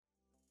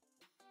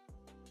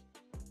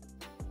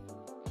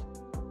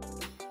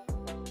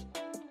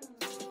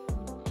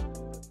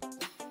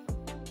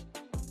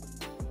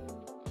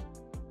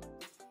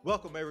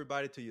Welcome,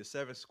 everybody, to your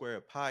Seven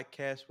Square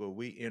podcast, where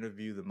we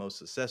interview the most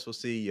successful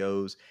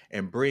CEOs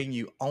and bring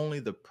you only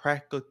the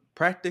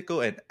practical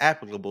and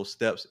applicable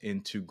steps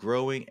into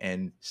growing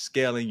and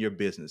scaling your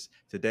business.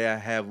 Today, I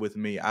have with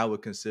me, I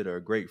would consider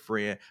a great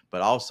friend,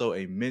 but also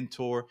a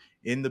mentor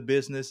in the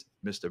business,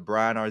 Mr.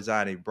 Bryan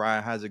Arzani.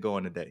 Bryan, how's it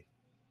going today?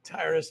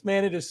 Tyrus,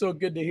 man, it is so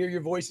good to hear your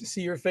voice and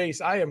see your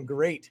face. I am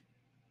great.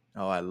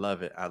 Oh, I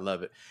love it. I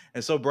love it.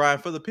 And so, Bryan,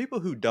 for the people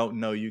who don't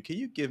know you, can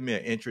you give me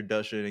an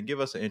introduction and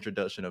give us an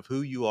introduction of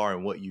who you are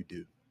and what you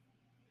do?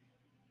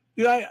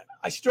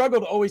 I struggle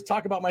to always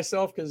talk about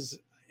myself because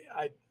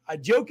I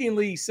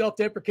jokingly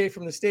self-deprecate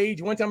from the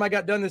stage. One time I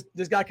got done,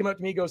 this guy came up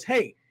to me, he goes,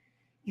 "Hey,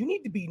 you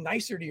need to be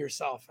nicer to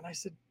yourself." And I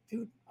said,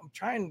 "Dude, I'm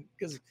trying,"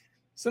 because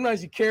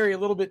sometimes you carry a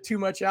little bit too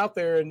much out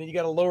there and you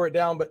got to lower it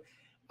down. But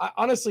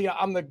honestly,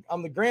 I'm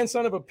the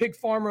grandson of a pig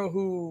farmer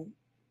who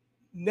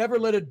never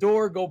let a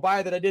door go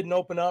by that I didn't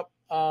open up.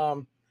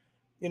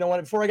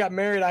 Before I got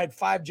married, I had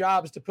 5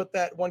 jobs to put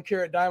that 1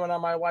 carat diamond on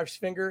my wife's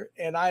finger,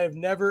 and I have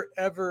never,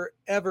 ever,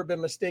 ever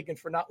been mistaken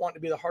for not wanting to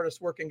be the hardest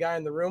working guy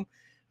in the room,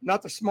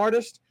 not the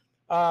smartest.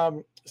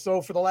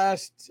 So for the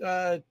last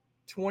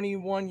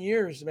 21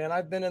 years, man,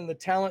 I've been in the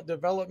talent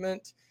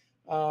development,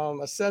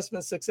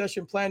 assessment,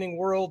 succession planning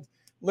world,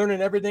 learning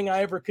everything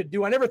I ever could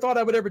do. I never thought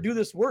I would ever do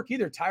this work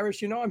either, Tyrus.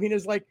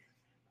 It's like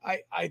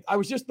I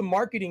was just the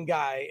marketing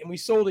guy, and we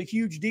sold a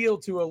huge deal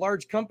to a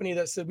large company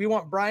that said, "We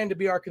want Bryan to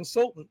be our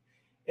consultant."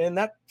 And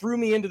that threw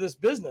me into this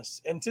business.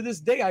 And to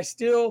this day, I'm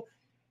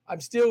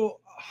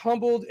still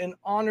humbled and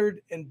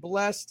honored and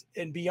blessed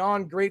and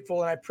beyond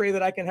grateful. And I pray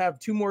that I can have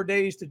 2 more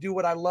days to do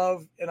what I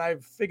love. And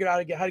I've figured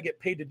out how to get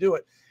paid to do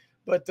it.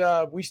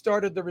 But we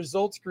started the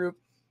Results Group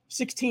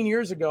 16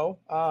 years ago,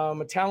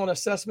 a talent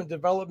assessment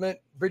development,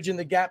 bridging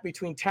the gap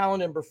between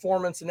talent and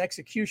performance and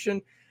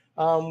execution.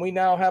 We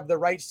now have the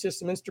right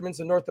system instruments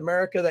in North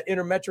America that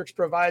Intermetrics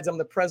provides. I'm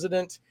the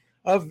president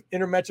of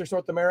Intermetrics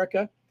North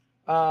America.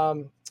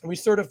 We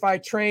certify,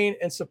 train,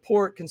 and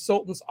support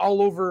consultants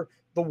all over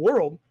the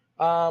world,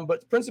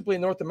 but principally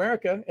in North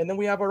America. And then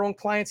we have our own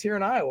clients here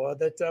in Iowa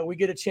that we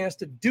get a chance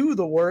to do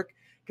the work,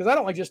 because I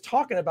don't like just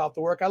talking about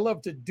the work. I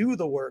love to do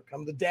the work.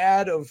 I'm the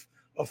dad of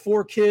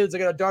 4 kids. I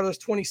got a daughter that's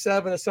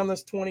 27, a son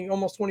that's 20,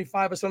 almost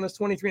 25, a son that's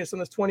 23, and a son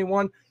that's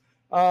 21,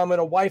 and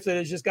a wife that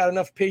has just got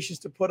enough patience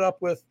to put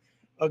up with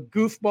a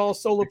goofball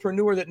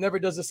solopreneur that never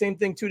does the same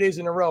thing 2 days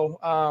in a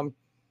row.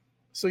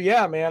 So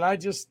yeah, man,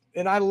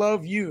 I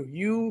love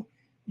you.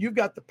 You've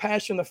got the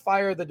passion, the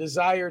fire, the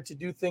desire to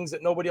do things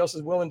that nobody else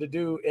is willing to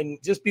do. And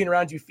just being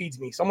around you feeds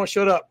me. So I'm going to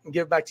shut up and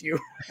give it back to you.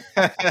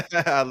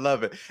 I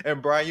love it.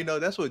 And Bryan,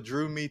 that's what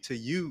drew me to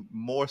you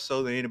more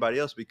so than anybody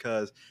else,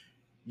 because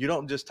you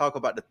don't just talk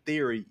about the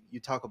theory,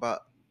 you talk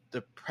about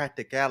the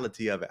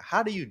practicality of it.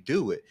 How do you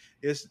do it?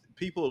 It's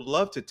people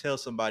love to tell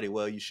somebody,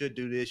 well, you should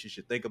do this, you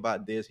should think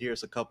about this,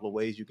 here's a couple of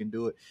ways you can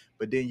do it.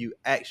 But then you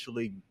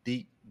actually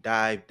deep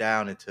dive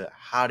down into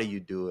how do you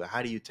do it?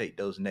 How do you take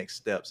those next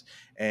steps?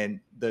 And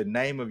the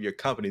name of your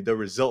company, the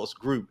Results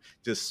Group,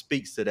 just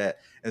speaks to that.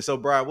 And so,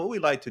 Bryan, what we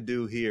like to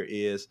do here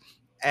is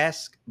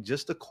ask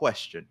just a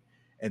question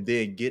and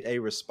then get a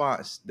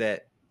response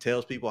that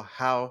tells people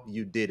how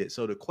you did it.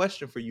 So the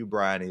question for you,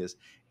 Bryan, is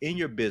in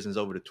your business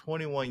over the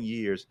 21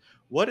 years,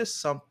 what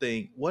is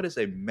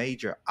a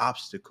major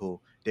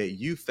obstacle that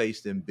you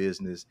faced in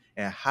business,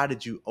 and how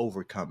did you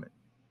overcome it?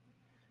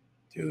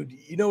 Dude,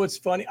 it's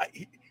funny.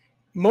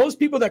 Most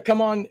people that come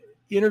on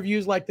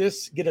interviews like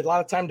this get a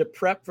lot of time to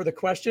prep for the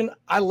question.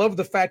 I love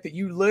the fact that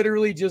you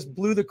literally just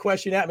blew the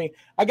question at me.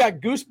 I got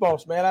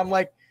goosebumps, man. I'm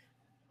like,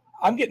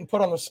 I'm getting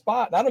put on the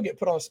spot, and I don't get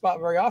put on the spot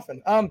very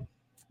often.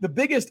 The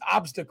biggest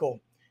obstacle,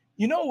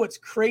 what's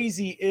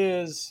crazy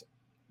is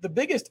the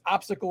biggest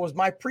obstacle was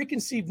my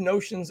preconceived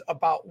notions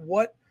about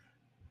what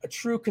a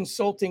true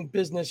consulting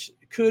business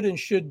could and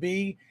should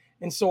be.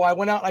 And so I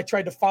went out and I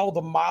tried to follow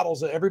the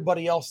models of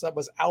everybody else that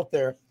was out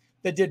there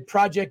that did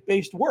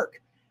project-based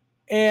work.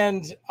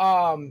 And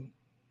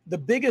the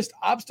biggest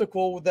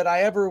obstacle that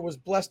I ever was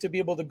blessed to be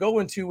able to go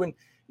into, and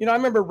I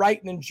remember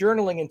writing and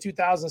journaling in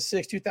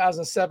 2006,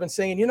 2007,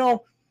 saying,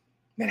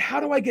 man, how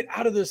do I get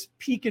out of this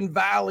peak and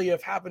valley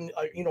of having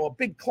a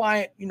big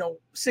client,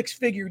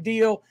 6-figure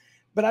deal,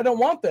 but I don't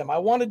want them. I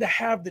wanted to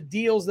have the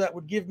deals that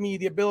would give me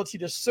the ability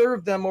to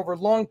serve them over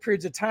long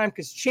periods of time,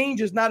 because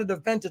change is not an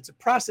event, it's a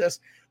process.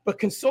 But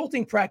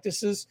consulting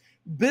practices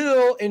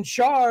bill and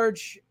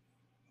charge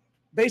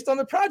based on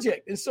the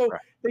project. And so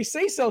They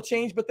say sell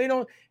change, but they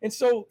don't. And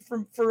so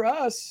for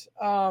us,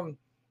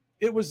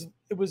 it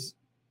was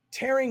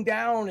tearing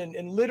down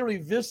and literally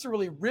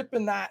viscerally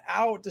ripping that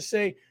out to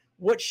say,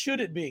 what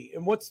should it be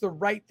and what's the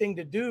right thing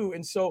to do?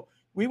 And so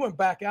we went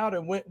back out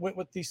and went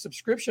with the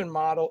subscription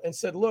model and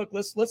said, look,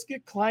 let's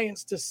get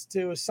clients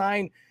to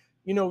assign,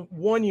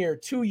 1 year,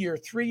 2 year,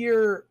 3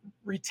 year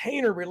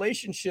retainer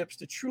relationships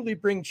to truly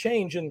bring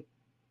change. And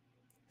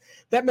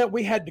that meant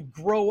we had to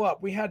grow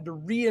up. We had to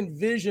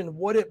re-envision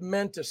what it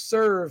meant to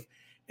serve,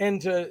 and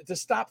to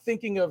stop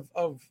thinking of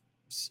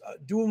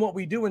doing what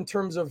we do in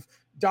terms of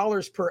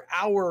dollars per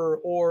hour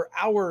or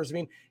hours. I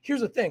mean,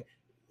 here's the thing.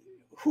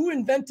 who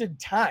invented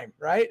time,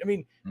 right? I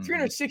mean, Mhm.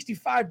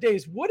 365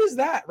 days. What is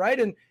that, right?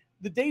 And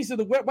the days of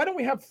the week. Why don't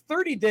we have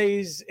 30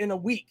 days in a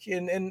week?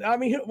 And I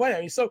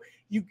mean, so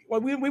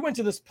we went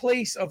to this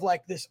place of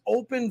like this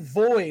open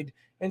void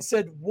and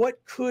said,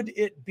 what could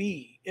it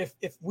be if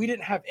we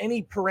didn't have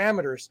any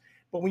parameters?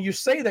 But when you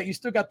say that, you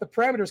still got the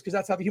parameters because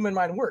that's how the human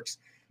mind works.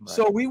 Right.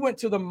 So we went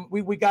to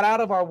we got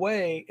out of our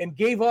way and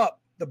gave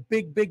up the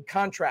big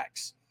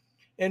contracts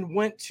and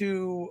went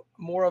to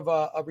more of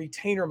a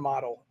retainer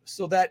model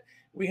so that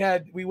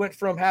we went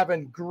from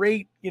having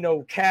great,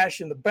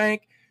 cash in the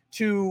bank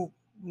to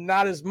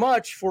not as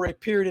much for a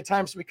period of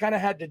time. So we kind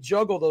of had to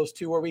juggle those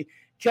two where we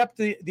kept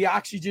the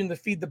oxygen to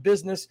feed the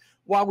business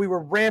while we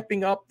were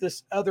ramping up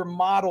this other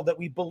model that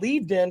we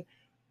believed in.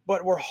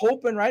 But we're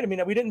hoping, right? I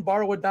mean, we didn't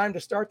borrow a dime to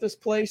start this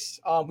place.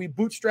 We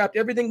bootstrapped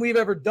everything we've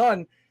ever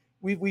done.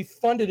 We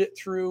funded it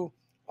through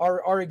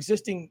our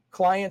existing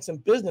clients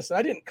and business. And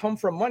I didn't come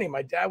from money.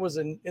 My dad was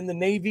in the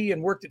Navy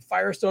and worked at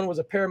Firestone, was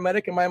a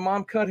paramedic, and my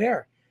mom cut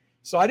hair.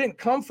 So I didn't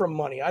come from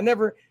money. I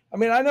never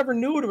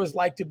knew what it was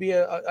like to be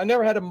I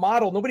never had a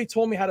model. Nobody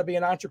told me how to be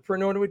an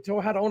entrepreneur. Nobody told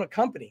me how to own a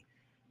company.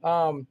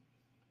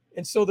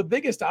 And so the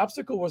biggest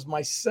obstacle was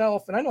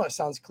myself. And I know that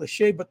sounds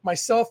cliche, but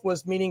myself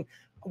was meaning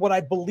what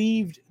I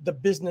believed the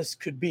business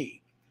could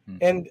be.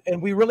 Mhm.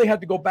 And we really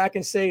had to go back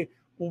and say,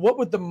 well, what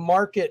would the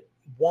market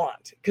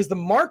want? Because the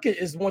market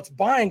is what's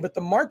buying, but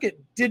the market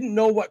didn't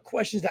know what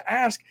questions to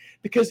ask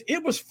because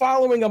it was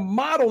following a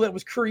model that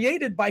was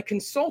created by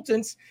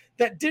consultants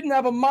that didn't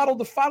have a model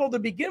to follow to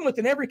begin with.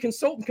 And every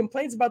consultant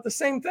complains about the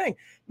same thing.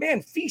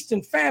 Man, feast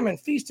and famine,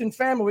 feast and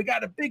famine. We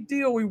got a big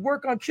deal. We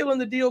work on killing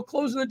the deal,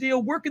 closing the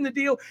deal, working the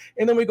deal.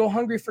 And then we go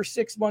hungry for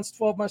 6 months,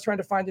 12 months trying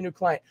to find a new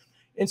client.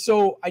 And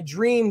so I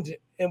dreamed,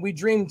 and we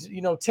dreamed,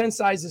 10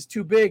 sizes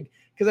too big.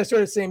 Because I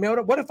started saying, man,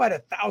 what if I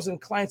had 1,000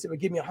 clients that would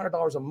give me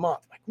 $100 a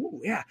month? Like, ooh,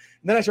 yeah.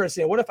 And then I started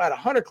saying, what if I had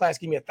 100 clients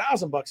give me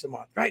 $1,000 a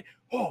month, right?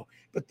 Oh,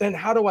 but then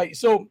how do I?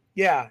 So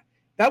yeah,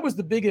 that was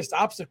the biggest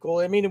obstacle.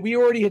 I mean, we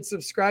already had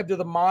subscribed to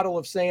the model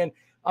of saying,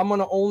 I'm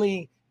going to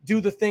only do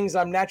the things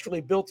I'm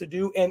naturally built to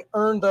do and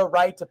earn the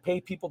right to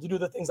pay people to do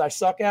the things I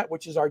suck at,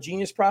 which is our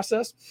genius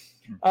process.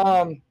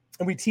 Mhm.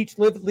 And we teach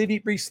live,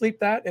 eat, breathe, sleep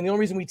that. And the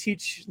only reason we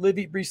teach live,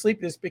 eat, breathe,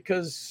 sleep is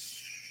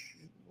because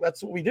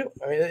that's what we do.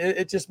 I mean,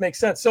 it just makes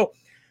sense. So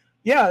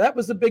yeah, that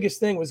was the biggest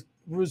thing was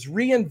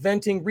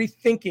reinventing,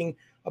 rethinking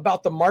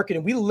about the market.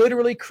 And we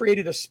literally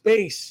created a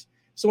space.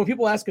 So when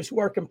people ask us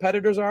who our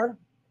competitors are,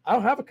 I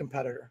don't have a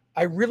competitor.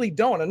 I really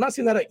don't. I'm not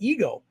saying that out of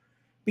ego,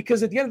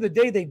 because at the end of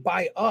the day, they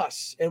buy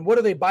us. And what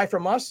do they buy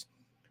from us?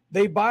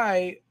 They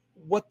buy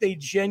what they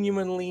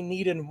genuinely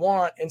need and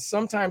want. And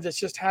sometimes it's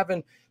just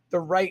having the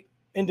right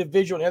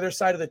individual on the other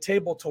side of the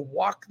table to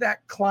walk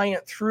that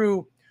client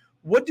through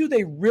what do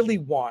they really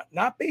want,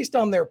 not based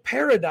on their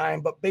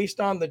paradigm, but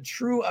based on the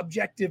true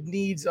objective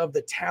needs of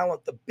the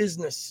talent, the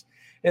business,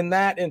 and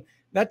that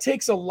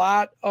takes a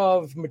lot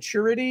of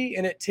maturity,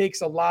 and it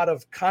takes a lot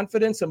of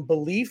confidence and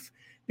belief,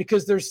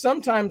 because there's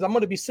sometimes I'm going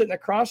to be sitting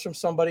across from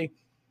somebody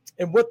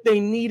and what they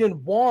need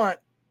and want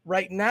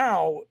right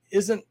now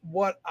isn't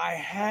what I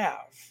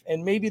have,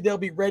 and maybe they'll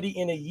be ready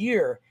in a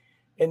year.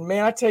 And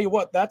man, I tell you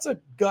what, that's a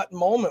gut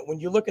moment when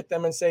you look at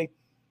them and say,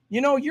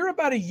 you're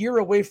about a year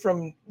away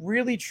from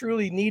really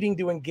truly needing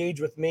to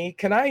engage with me.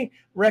 Can I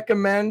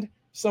recommend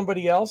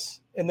somebody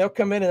else? And they'll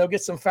come in and they'll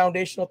get some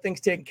foundational things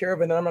taken care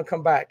of, and then I'm going to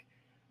come back.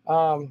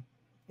 And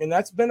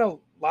that's been a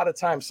lot of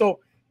time. So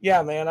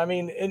yeah, man, I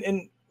mean,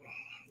 and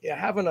yeah,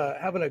 having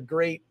a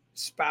great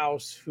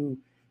spouse who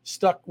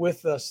stuck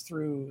with us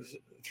through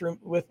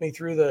with me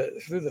through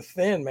the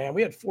thin, man.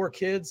 We had 4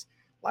 kids.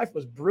 Life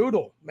was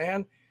brutal,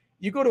 man.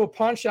 You go to a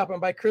pawn shop and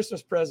buy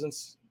Christmas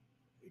presents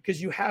because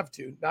you have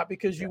to, not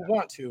because you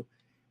want to.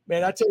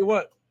 Man, I tell you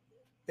what,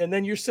 and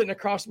then you're sitting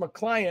across from a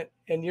client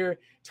and you're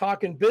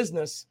talking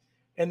business,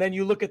 and then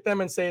you look at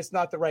them and say it's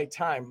not the right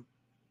time.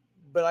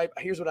 But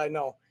here's what I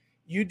know.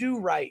 You do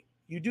right.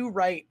 You do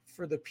right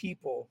for the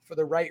people for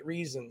the right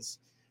reasons.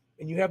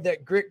 And you have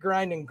that grit,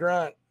 grind, and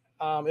grunt.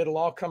 It'll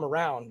all come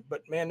around.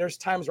 But man, there's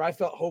times where I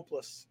felt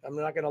hopeless. I'm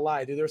not going to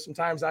lie, dude. There's some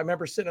times I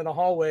remember sitting in the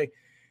hallway,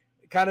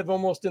 kind of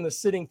almost in the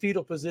sitting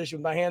fetal position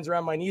with my hands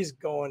around my knees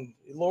going,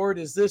 Lord,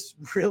 is this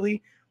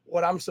really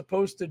what I'm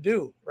supposed to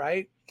do?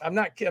 Right. I'm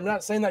not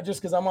saying that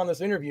just because I'm on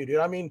this interview, dude.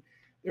 I mean,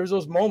 there's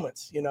those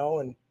moments,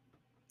 and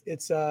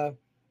it's,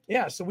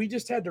 yeah. So we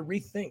just had to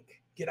rethink,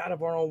 get out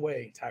of our own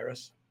way,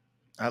 Tyrus.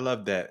 I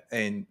love that.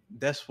 And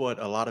that's what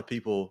a lot of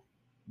people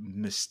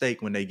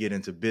mistake when they get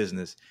into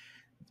business,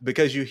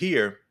 because you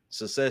hear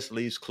success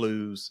leaves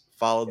clues,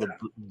 follow Yeah.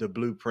 the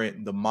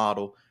blueprint, the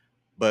model,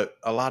 but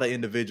a lot of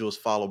individuals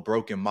follow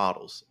broken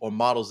models or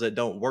models that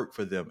don't work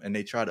for them, and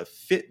they try to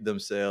fit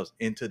themselves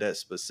into that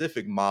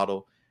specific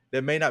model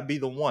that may not be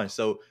the one.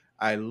 So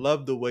I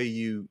love the way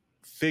you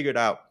figured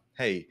out,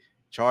 hey,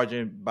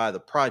 charging by the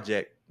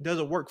project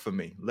doesn't work for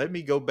me. Let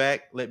me go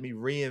back, let me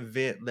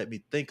reinvent, let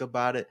me think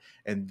about it.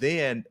 And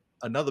then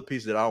another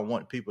piece that I don't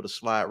want people to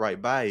slide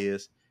right by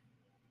is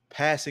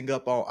passing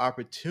up on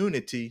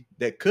opportunity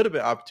that could have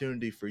been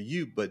opportunity for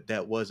you, but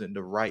that wasn't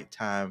the right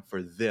time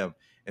for them.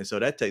 And so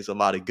that takes a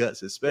lot of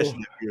guts, Oh, especially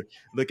if you're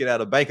looking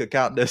at a bank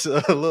account that's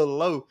a little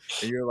low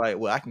and you're like,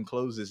 well, I can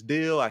close this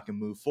deal, I can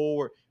move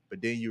forward.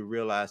 But then you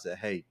realize that,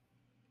 hey,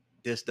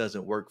 this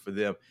doesn't work for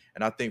them.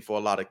 And I think for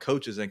a lot of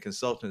coaches and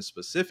consultants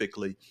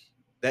specifically,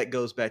 that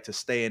goes back to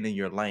staying in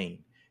your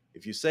lane.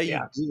 If you say you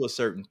yeah. do a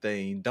certain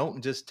thing,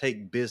 don't just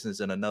take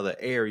business in another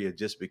area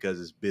just because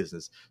it's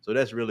business. So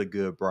that's really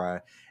good,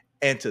 Bryan.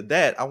 And to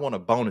that, I want a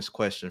bonus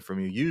question from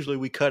you. Usually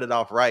we cut it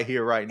off right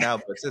here, right now,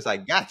 but since I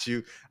got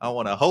you, I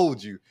want to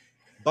hold you.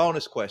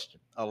 Bonus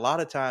question. A lot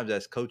of times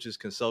as coaches,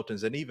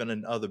 consultants, and even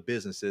in other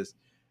businesses,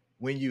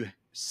 when you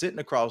sitting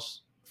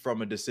across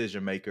from a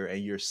decision maker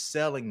and you're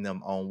selling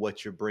them on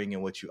what you're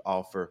bringing, what you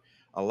offer,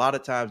 a lot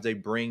of times they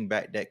bring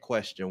back that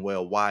question,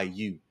 well, why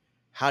you?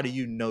 How do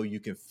you know you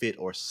can fit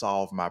or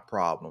solve my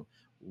problem?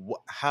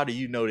 How do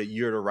you know that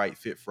you're the right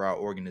fit for our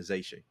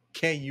organization?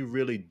 Can you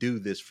really do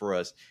this for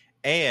us?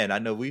 And I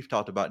know we've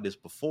talked about this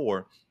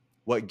before.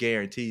 What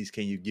guarantees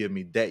can you give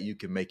me that you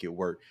can make it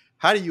work?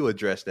 How do you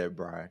address that,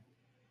 Bryan?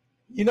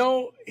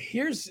 I'll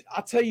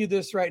tell you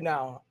this right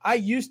now. I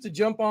used to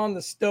jump on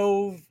the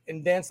stove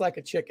and dance like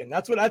a chicken.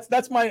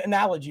 That's my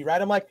analogy, right?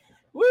 I'm like,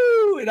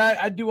 woo, and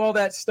I do all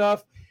that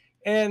stuff.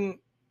 And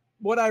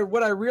what I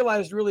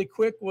realized really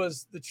quick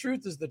was the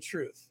truth is the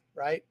truth,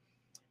 right?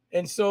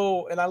 And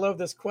I love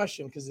this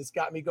question because it's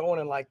got me going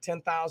in like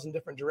 10,000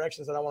 different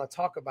directions that I want to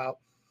talk about.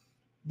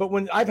 But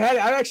I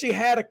actually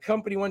had a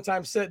company one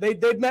time said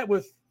they'd met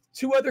with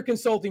two other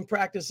consulting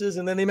practices,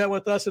 and then they met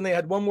with us, and they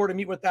had one more to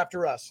meet with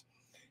after us.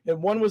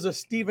 And one was a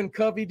Stephen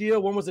Covey deal,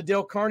 one was a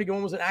Dale Carnegie,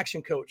 one was an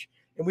action coach.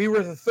 And we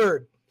were the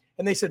third.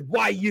 And they said,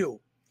 why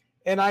you?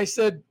 And I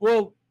said,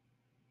 well,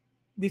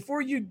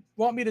 before you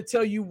want me to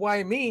tell you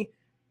why me,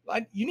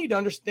 you need to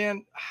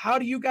understand, how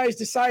do you guys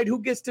decide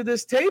who gets to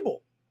this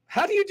table?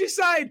 How do you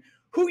decide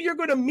who you're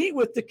going to meet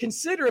with to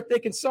consider if they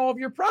can solve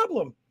your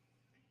problem?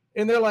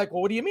 And they're like,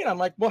 well, what do you mean? I'm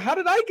like, well, how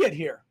did I get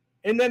here?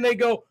 And then they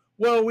go,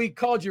 well, we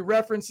called you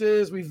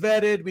references, we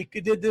vetted, we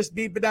did this,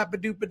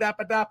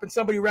 and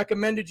somebody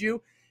recommended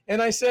you.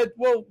 And I said,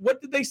 well,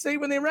 what did they say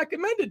when they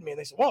recommended me? And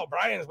they said, well,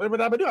 Bryan,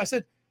 I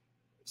said,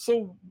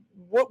 so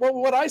what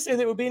would I say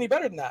that would be any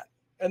better than that?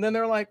 And then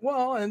they're like,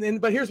 well,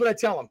 but here's what I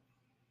tell them.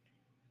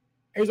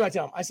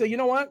 I say, you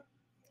know what?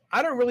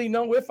 I don't really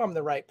know if I'm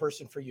the right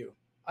person for you.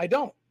 I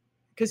don't.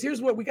 Because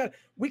here's what we got.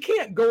 We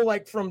can't go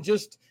like from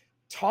just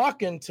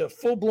talking to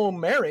full-blown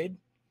married.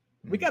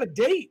 We got to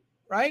date,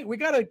 right? We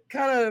got to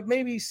kind of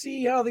maybe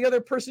see how the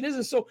other person is.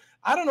 And so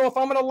I don't know if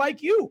I'm going to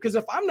like you, because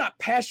if I'm not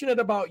passionate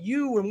about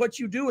you and what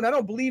you do, and I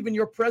don't believe in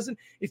your president,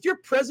 if your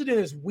president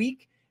is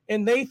weak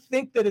and they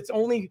think that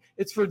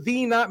it's for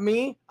thee, not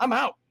me, I'm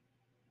out.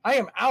 I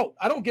am out.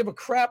 I don't give a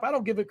crap. I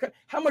don't give a crap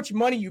how much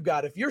money you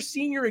got. If your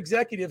senior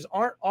executives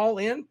aren't all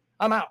in,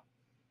 I'm out.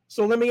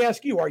 So let me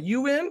ask you, are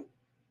you in?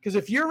 Because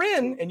if you're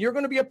in and you're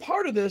going to be a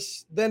part of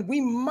this, then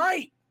we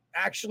might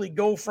actually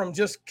go from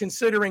just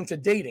considering to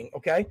dating.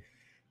 Okay.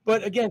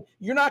 But again,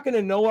 you're not going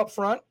to know up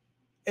front,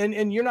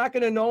 and you're not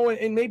going to know.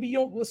 And maybe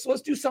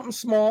let's do something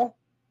small.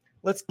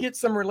 Let's get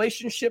some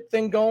relationship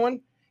thing going,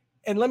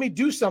 and let me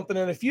do something.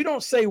 And if you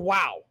don't say,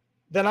 wow,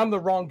 then I'm the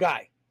wrong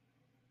guy.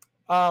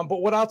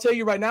 But what I'll tell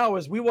you right now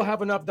is we will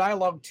have enough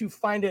dialogue to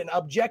find an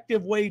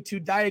objective way to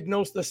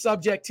diagnose the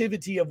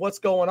subjectivity of what's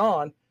going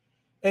on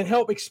and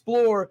help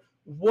explore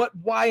what,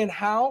 why, and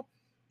how.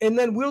 And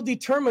then we'll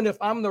determine if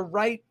I'm the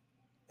right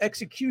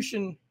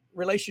execution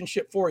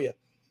relationship for you.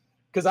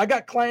 Because I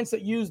got clients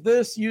that use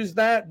this, use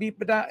that,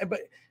 but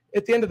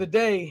at the end of the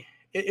day,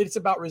 it's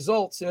about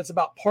results, and it's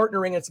about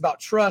partnering. It's about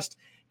trust.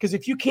 Because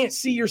if you can't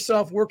see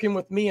yourself working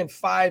with me in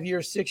 5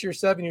 years, 6 years,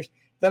 7 years,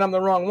 then I'm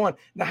the wrong one.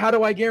 Now, how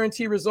do I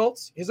guarantee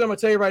results? Here's what I'm going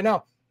to tell you right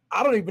now.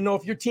 I don't even know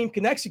if your team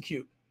can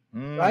execute,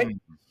 right?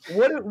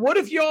 What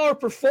if y'all are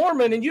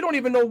performing and you don't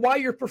even know why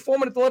you're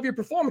performing at the level you're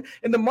performing,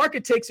 and the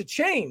market takes a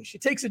change,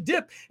 it takes a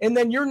dip, and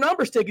then your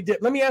numbers take a dip?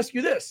 Let me ask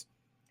you this.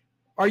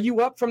 Are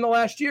you up from the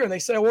last year? And they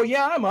say, well,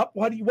 yeah, I'm up.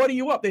 What are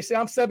you up? They say,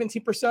 I'm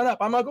 17% up.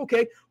 I'm like,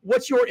 okay,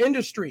 what's your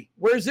industry?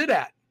 Where's it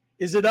at?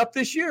 Is it up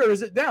this year or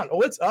is it down?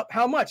 Oh, it's up.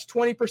 How much?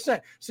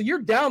 20%. So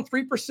you're down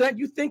 3%.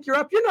 You think you're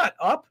up. You're not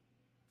up.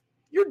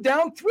 You're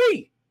down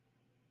 3.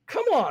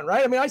 Come on,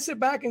 right? I mean, I sit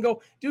back and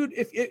go, dude,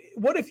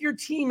 what if your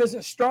team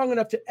isn't strong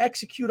enough to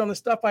execute on the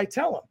stuff I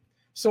tell them?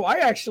 So I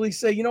actually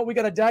say, we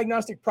got a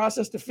diagnostic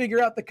process to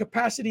figure out the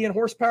capacity and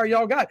horsepower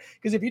y'all got.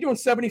 Because if you're doing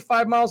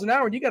 75 miles an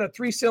hour and you got a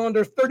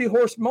 3-cylinder,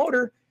 30-horse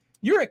motor,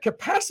 you're at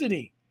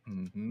capacity.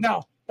 Mm-hmm.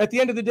 Now, at the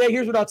end of the day,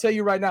 here's what I'll tell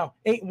you right now.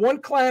 Ain't one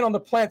client on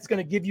the plant that's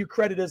going to give you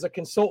credit as a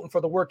consultant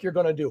for the work you're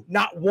going to do.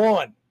 Not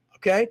one,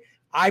 okay?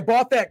 I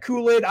bought that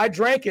Kool-Aid, I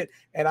drank it,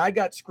 and I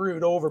got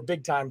screwed over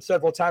big time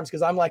several times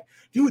because I'm like,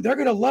 dude, they're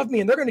going to love me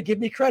and they're going to give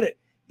me credit.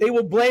 They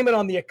will blame it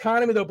on the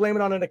economy. They'll blame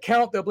it on an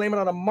account. They'll blame it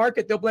on a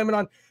market. They'll blame it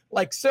on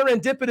like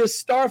serendipitous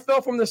star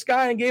fell from the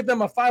sky and gave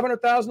them a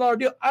 $500,000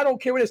 deal. I don't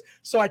care what it is.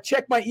 So I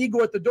check my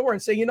ego at the door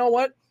and say, you know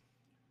what?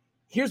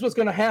 Here's what's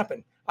going to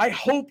happen. I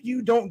hope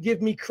you don't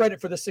give me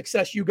credit for the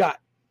success you got.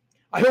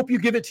 I hope you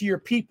give it to your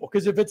people.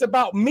 Because if it's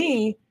about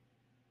me,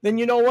 then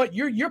you know what?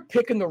 You're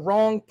picking the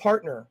wrong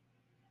partner.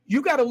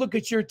 You got to look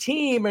at your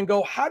team and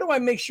go, how do I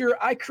make sure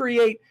I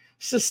create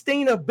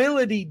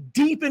sustainability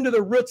deep into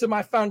the roots of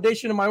my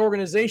foundation of my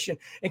organization?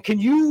 And can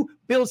you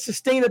build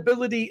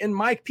sustainability in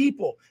my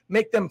people,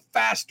 make them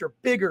faster,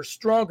 bigger,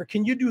 stronger?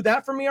 Can you do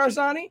that for me,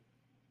 Arzani?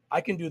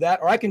 I can do that.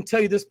 Or I can tell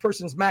you this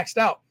person's maxed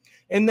out.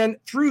 And then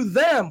through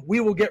them,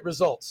 we will get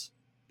results.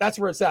 That's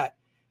where it's at.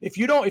 If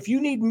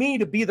you need me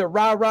to be the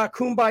rah-rah,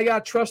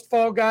 kumbaya, trust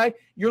fall guy,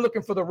 you're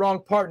looking for the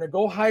wrong partner.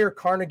 Go hire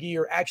Carnegie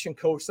or Action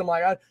Coach, something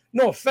like that.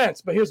 No offense,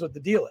 but here's what the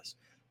deal is.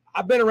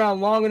 I've been around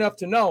long enough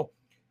to know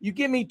you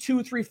give me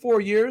 2, 3,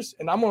 4 years,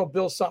 and I'm going to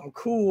build something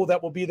cool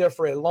that will be there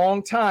for a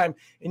long time,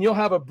 and you'll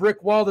have a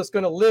brick wall that's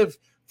going to live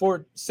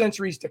for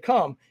centuries to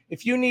come.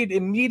 If you need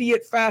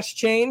immediate, fast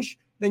change,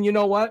 then you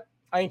know what?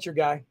 I ain't your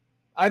guy.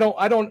 I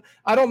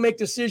don't make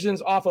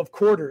decisions off of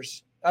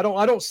quarters. I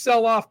don't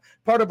sell off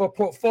part of a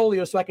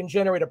portfolio so I can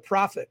generate a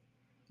profit.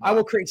 Wow. I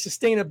will create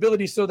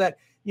sustainability so that,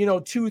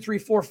 2, 3,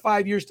 4,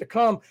 5 years to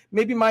come,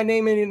 maybe my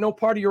name ain't no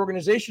part of your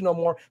organization no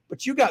more,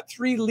 but you got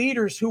 3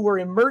 leaders who were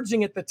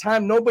emerging at the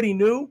time nobody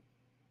knew,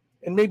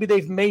 and maybe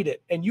they've made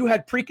it. And you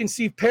had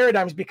preconceived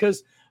paradigms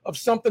because of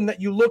something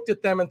that you looked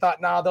at them and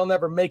thought, nah, they'll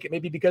never make it,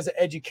 maybe because of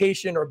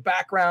education or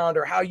background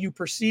or how you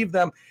perceive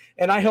them.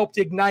 And I helped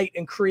ignite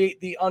and create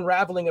the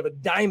unraveling of a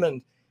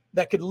diamond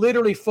that could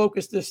literally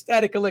focus the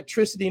static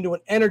electricity into an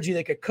energy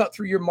that could cut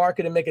through your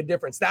market and make a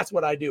difference. That's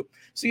what I do.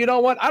 So you know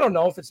what? I don't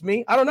know if it's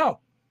me. I don't know.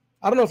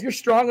 I don't know if you're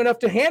strong enough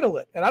to handle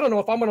it. And I don't know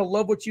if I'm going to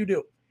love what you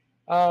do.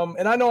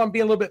 And I know I'm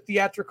being a little bit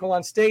theatrical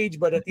on stage,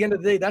 but at the end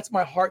of the day, that's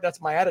my heart.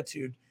 That's my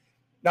attitude.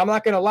 Now, I'm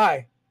not going to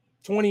lie.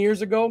 20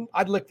 years ago,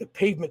 I'd lick the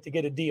pavement to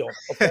get a deal.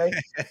 Okay.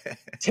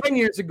 10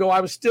 years ago, I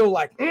was still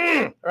like,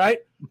 right.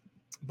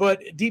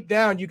 But deep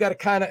down, you got to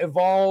kind of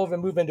evolve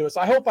and move into it.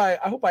 So I hope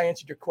I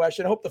answered your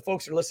question. I hope the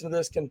folks who are listening to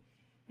this can,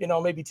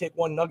 maybe take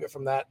one nugget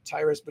from that,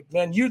 Tyrus. But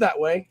man, you that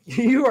way.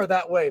 You are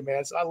that way,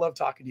 man. So I love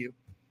talking to you.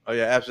 Oh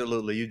yeah,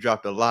 absolutely. You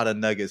dropped a lot of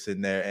nuggets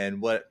in there.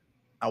 And what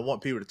I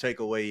want people to take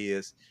away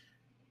is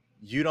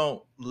you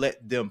don't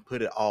let them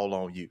put it all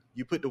on you.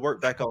 You put the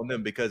work back on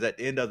them, because at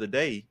the end of the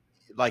day,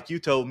 like you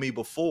told me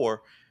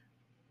before,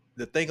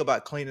 the thing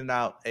about cleaning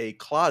out a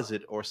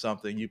closet or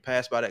something, you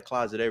pass by that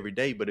closet every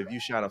day, but if you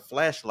shine a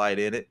flashlight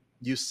in it,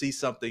 you see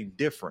something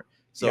different.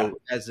 So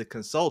as a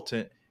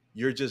consultant,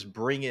 you're just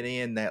bringing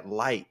in that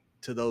light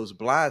to those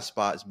blind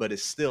spots, but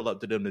it's still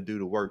up to them to do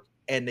the work.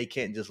 And they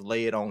can't just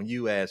lay it on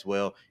you as,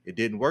 well, it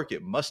didn't work,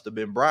 it must have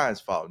been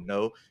Bryan's fault.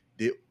 No.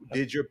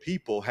 Did your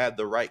people have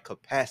the right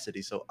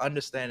capacity? So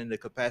understanding the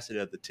capacity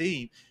of the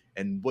team,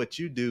 and what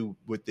you do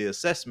with the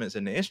assessments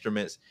and the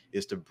instruments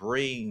is to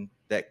bring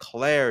that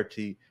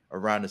clarity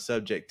around the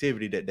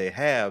subjectivity that they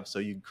have, so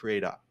you can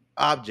create a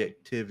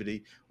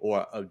objectivity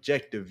or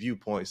objective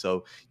viewpoint.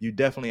 So you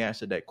definitely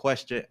answered that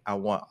question. I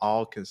want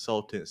all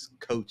consultants,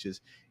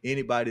 coaches,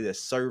 anybody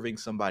that's serving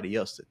somebody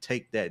else to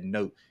take that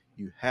note.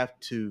 You have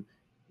to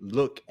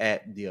look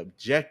at the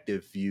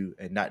objective view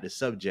and not the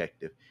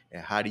subjective.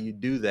 And how do you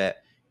do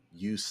that?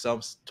 Use some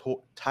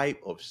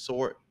type of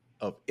sort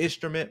of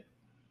instrument.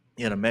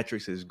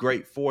 Metrics is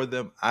great for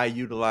them. I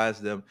utilize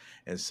them.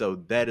 And so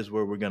that is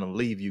where we're going to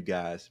leave you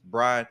guys.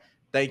 Bryan,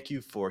 thank you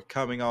for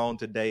coming on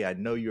today. I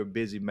know you're a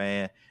busy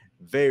man,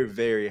 very,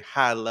 very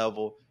high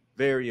level,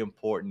 very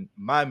important,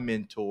 my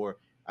mentor.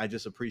 I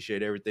just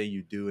appreciate everything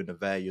you do and the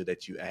value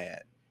that you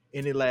add.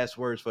 Any last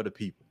words for the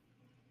people?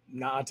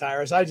 Nah,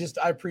 Tyrus. I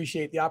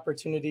appreciate the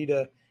opportunity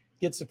to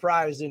get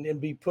surprised and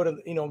be put,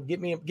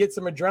 get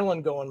some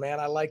adrenaline going,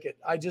 man. I like it.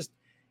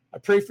 I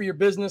pray for your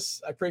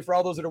business. I pray for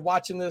all those that are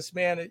watching this,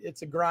 man.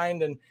 It's a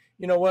grind. And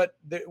you know what?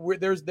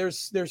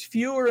 There's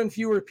fewer and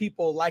fewer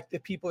people like the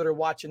people that are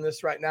watching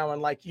this right now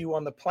and like you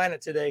on the planet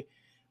today,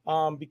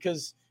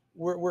 because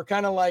we're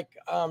kind of like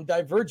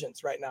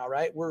divergence right now,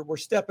 right? We're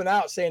stepping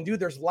out saying, dude,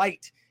 there's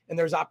light and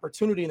there's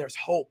opportunity and there's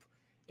hope.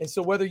 And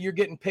so whether you're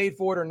getting paid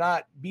for it or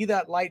not, be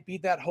that light, be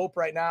that hope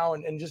right now,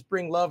 and just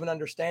bring love and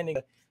understanding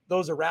to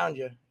those around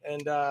you.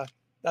 And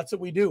that's what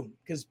we do.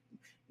 Because,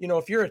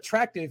 if you're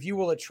attractive, you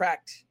will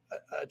attract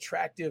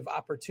attractive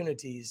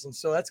opportunities. And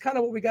so that's kind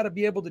of what we got to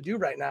be able to do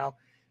right now,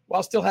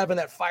 while still having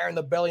that fire in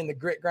the belly and the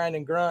grit, grind,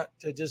 and grunt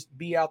to just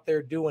be out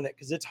there doing it.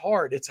 Because it's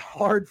hard. It's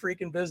hard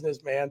freaking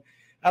business, man.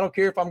 I don't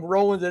care if I'm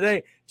rolling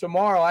today.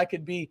 Tomorrow I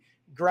could be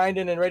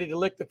grinding and ready to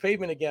lick the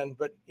pavement again.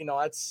 But,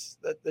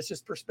 that's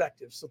just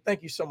perspective. So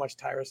thank you so much,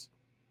 Tyrus.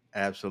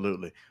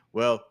 Absolutely.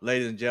 Well,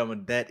 ladies and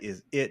gentlemen, that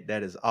is it.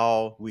 That is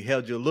all. We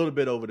held you a little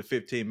bit over the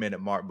 15-minute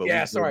mark, but we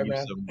gave you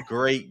some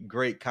great,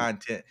 great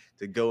content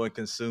to go and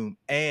consume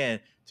and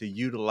to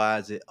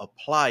utilize it,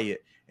 apply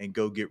it, and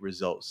go get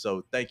results.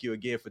 So thank you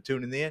again for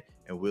tuning in,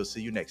 and we'll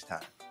see you next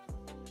time.